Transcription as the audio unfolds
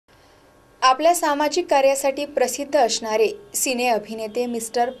आपल्या सामाजिक कार्यासाठी प्रसिद्ध असणारे सिने अभिनेते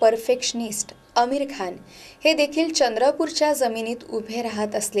मिस्टर परफेक्शनिस्ट आमिर खान हे देखील चंद्रपूरच्या जमिनीत उभे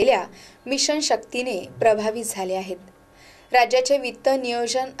राहत असलेल्या मिशन शक्तीने प्रभावित झाले आहेत। राज्याचे वित्त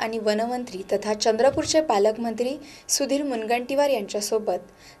नियोजन आणि वनमंत्री तथा चंद्रपूरचे पालकमंत्री सुधीर मुनगंटीवार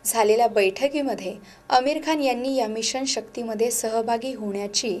यांच्यासोबत झालेल्या बैठकीमध्ये आमिर खान यांनी या मिशन शक्तीमध्ये सहभागी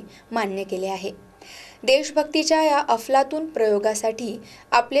होण्याची मान्य केले आहे। देशभक्तीच्या या अफलातून प्रयोगासाठी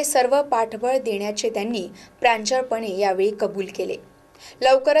आपले सर्व पाठबळ देण्याचे त्यांनी प्रांजळपणे यावेळी कबूल केले।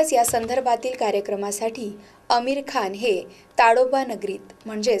 लवकरच या संदर्भातील कार्यक्रमासाठी आमिर खान हे ताडोबा नगरीत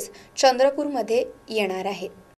म्हणजेच चंद्रपूरमध्ये येणार आहेत।